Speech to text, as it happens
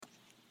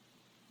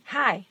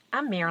Hi,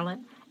 I'm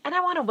Marilyn, and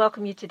I want to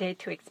welcome you today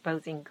to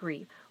Exposing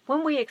Grief.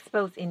 When we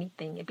expose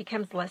anything, it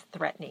becomes less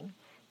threatening.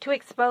 To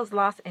expose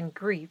loss and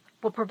grief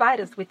will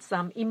provide us with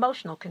some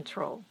emotional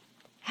control.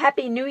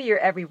 Happy New Year,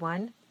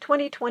 everyone.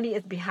 2020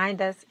 is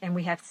behind us, and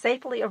we have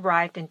safely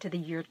arrived into the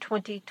year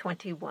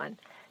 2021.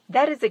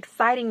 That is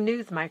exciting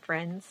news, my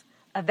friends.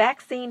 A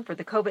vaccine for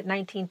the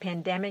COVID-19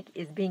 pandemic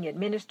is being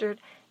administered,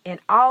 and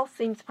all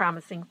seems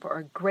promising for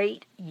a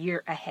great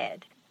year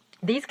ahead.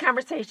 These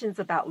conversations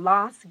about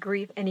loss,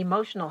 grief, and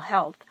emotional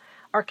health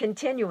are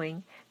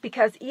continuing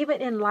because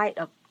even in light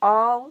of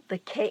all the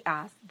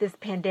chaos this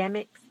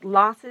pandemic's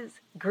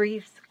losses,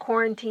 griefs,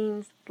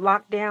 quarantines,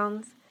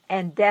 lockdowns,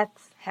 and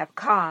deaths have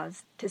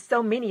caused to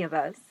so many of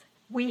us,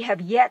 we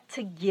have yet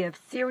to give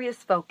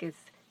serious focus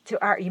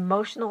to our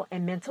emotional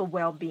and mental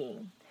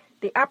well-being.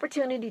 The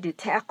opportunity to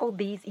tackle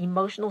these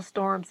emotional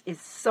storms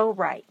is so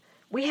right.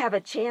 We have a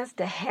chance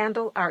to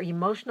handle our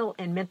emotional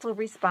and mental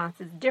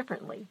responses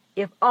differently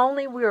if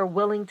only we are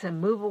willing to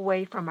move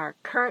away from our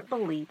current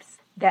beliefs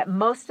that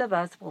most of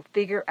us will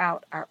figure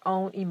out our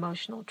own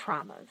emotional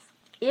traumas.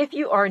 If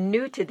you are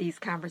new to these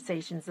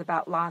conversations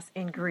about loss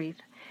and grief,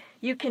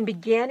 you can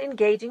begin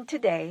engaging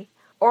today,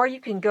 or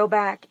you can go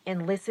back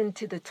and listen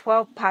to the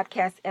 12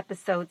 podcast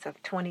episodes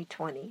of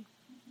 2020.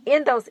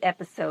 In those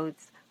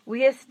episodes,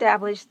 we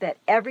established that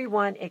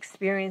everyone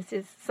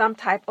experiences some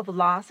type of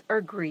loss or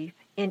grief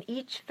in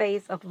each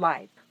phase of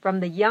life,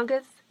 from the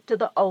youngest to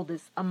the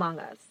oldest among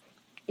us.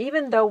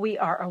 Even though we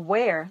are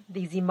aware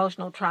these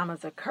emotional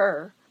traumas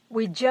occur,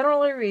 we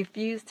generally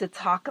refuse to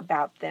talk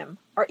about them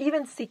or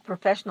even seek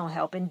professional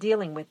help in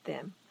dealing with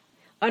them.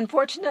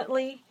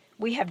 Unfortunately,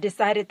 we have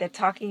decided that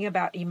talking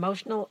about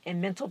emotional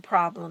and mental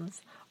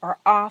problems are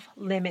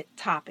off-limit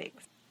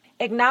topics.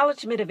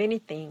 Acknowledgement of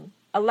anything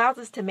allows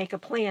us to make a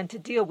plan to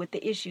deal with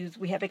the issues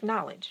we have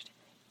acknowledged.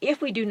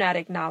 If we do not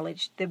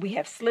acknowledge that we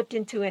have slipped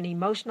into an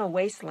emotional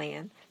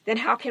wasteland, then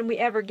how can we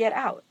ever get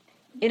out?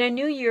 In a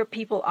new year,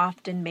 people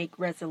often make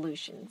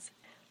resolutions.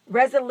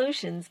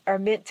 Resolutions are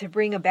meant to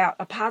bring about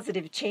a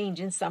positive change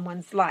in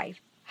someone's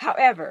life.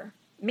 However,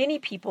 many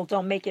people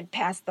don't make it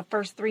past the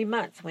first 3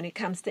 months when it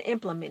comes to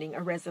implementing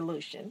a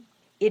resolution.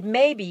 It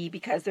may be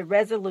because the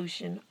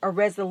resolution or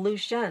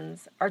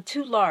resolutions are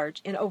too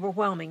large and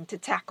overwhelming to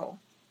tackle.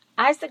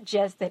 I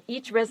suggest that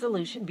each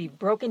resolution be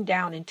broken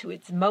down into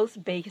its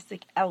most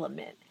basic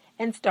element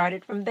and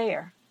started from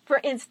there. For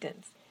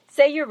instance,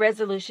 say your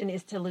resolution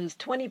is to lose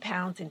 20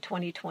 pounds in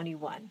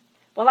 2021.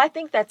 Well, I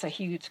think that's a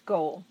huge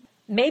goal,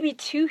 maybe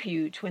too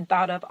huge when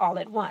thought of all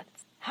at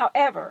once.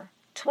 However,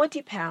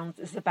 20 pounds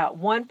is about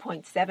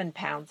 1.7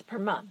 pounds per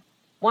month.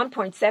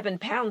 1.7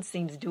 pounds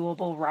seems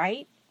doable,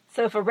 right?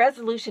 So if a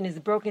resolution is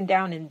broken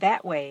down in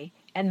that way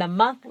and the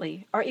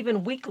monthly or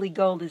even weekly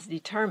goal is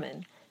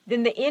determined,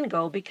 then the end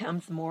goal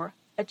becomes more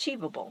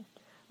achievable.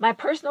 My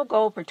personal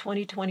goal for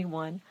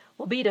 2021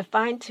 will be to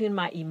fine-tune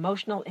my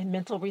emotional and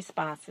mental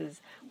responses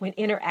when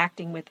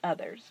interacting with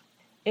others.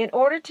 In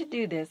order to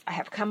do this, I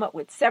have come up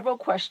with several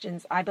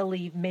questions I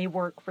believe may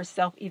work for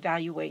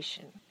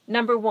self-evaluation.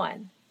 Number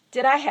 1,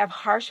 did I have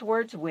harsh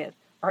words with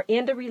or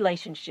end a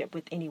relationship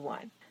with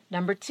anyone?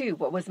 Number 2,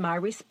 what was my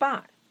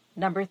response?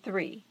 Number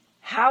 3,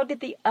 how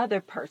did the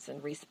other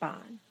person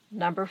respond?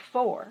 Number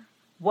 4,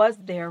 was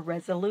there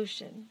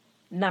resolution?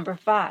 Number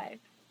 5,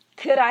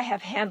 could I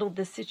have handled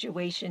the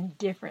situation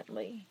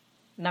differently?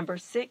 Number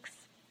 6,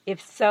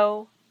 if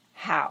so,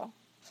 how?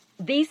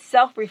 These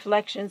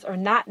self-reflections are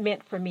not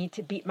meant for me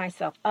to beat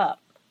myself up,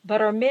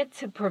 but are meant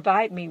to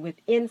provide me with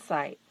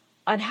insight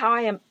on how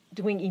I am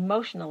doing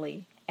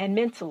emotionally and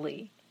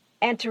mentally,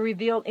 and to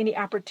reveal any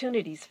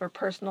opportunities for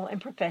personal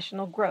and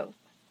professional growth.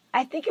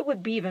 I think it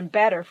would be even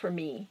better for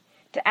me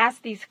to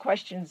ask these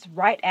questions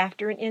right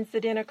after an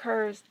incident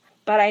occurs,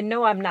 but I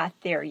know I'm not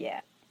there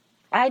yet.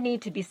 I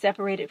need to be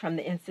separated from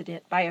the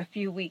incident by a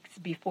few weeks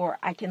before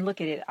I can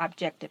look at it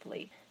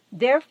objectively.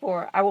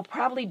 Therefore, I will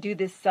probably do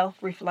this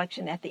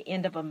self-reflection at the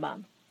end of a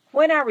month.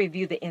 When I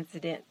review the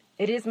incident,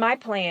 it is my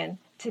plan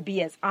to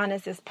be as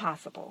honest as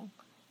possible.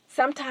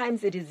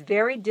 Sometimes it is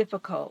very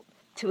difficult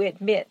to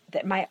admit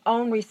that my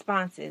own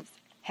responses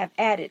have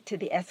added to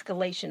the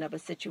escalation of a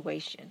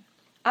situation.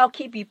 I'll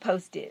keep you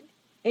posted.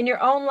 In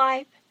your own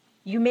life,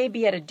 you may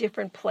be at a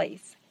different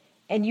place,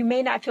 and you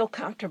may not feel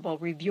comfortable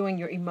reviewing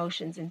your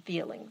emotions and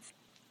feelings.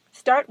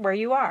 Start where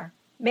you are.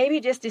 Maybe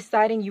just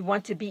deciding you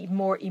want to be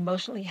more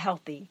emotionally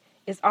healthy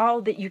is all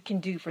that you can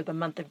do for the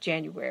month of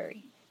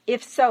January.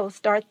 If so,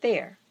 start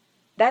there.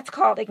 That's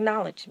called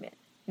acknowledgement.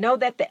 Know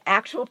that the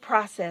actual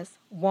process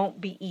won't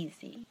be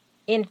easy.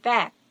 In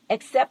fact,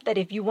 accept that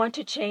if you want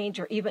to change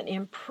or even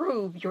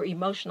improve your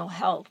emotional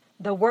health,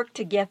 the work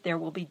to get there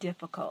will be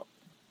difficult.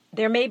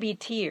 There may be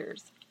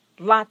tears,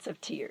 lots of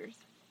tears.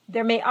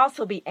 There may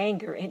also be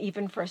anger and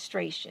even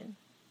frustration.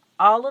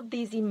 All of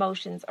these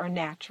emotions are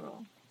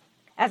natural.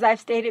 As I've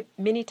stated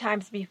many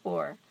times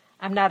before,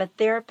 I'm not a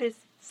therapist,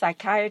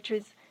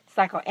 psychiatrist,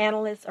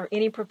 psychoanalyst, or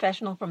any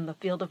professional from the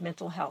field of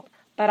mental health.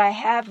 But I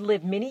have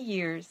lived many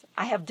years.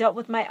 I have dealt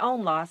with my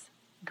own loss,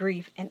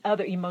 grief, and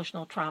other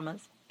emotional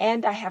traumas,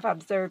 and I have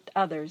observed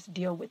others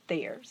deal with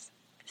theirs.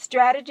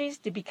 Strategies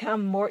to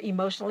become more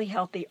emotionally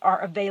healthy are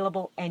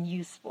available and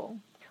useful.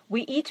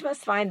 We each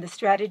must find the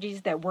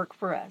strategies that work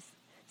for us.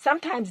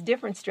 Sometimes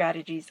different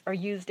strategies are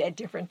used at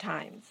different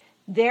times.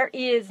 There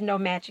is no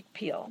magic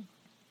pill.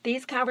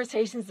 These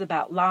conversations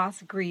about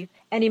loss, grief,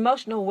 and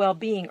emotional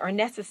well-being are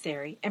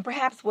necessary and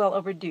perhaps well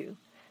overdue.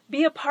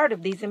 Be a part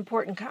of these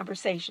important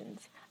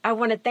conversations. I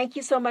want to thank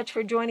you so much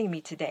for joining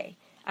me today.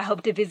 I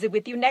hope to visit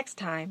with you next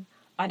time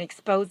on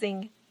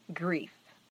Exposing Grief.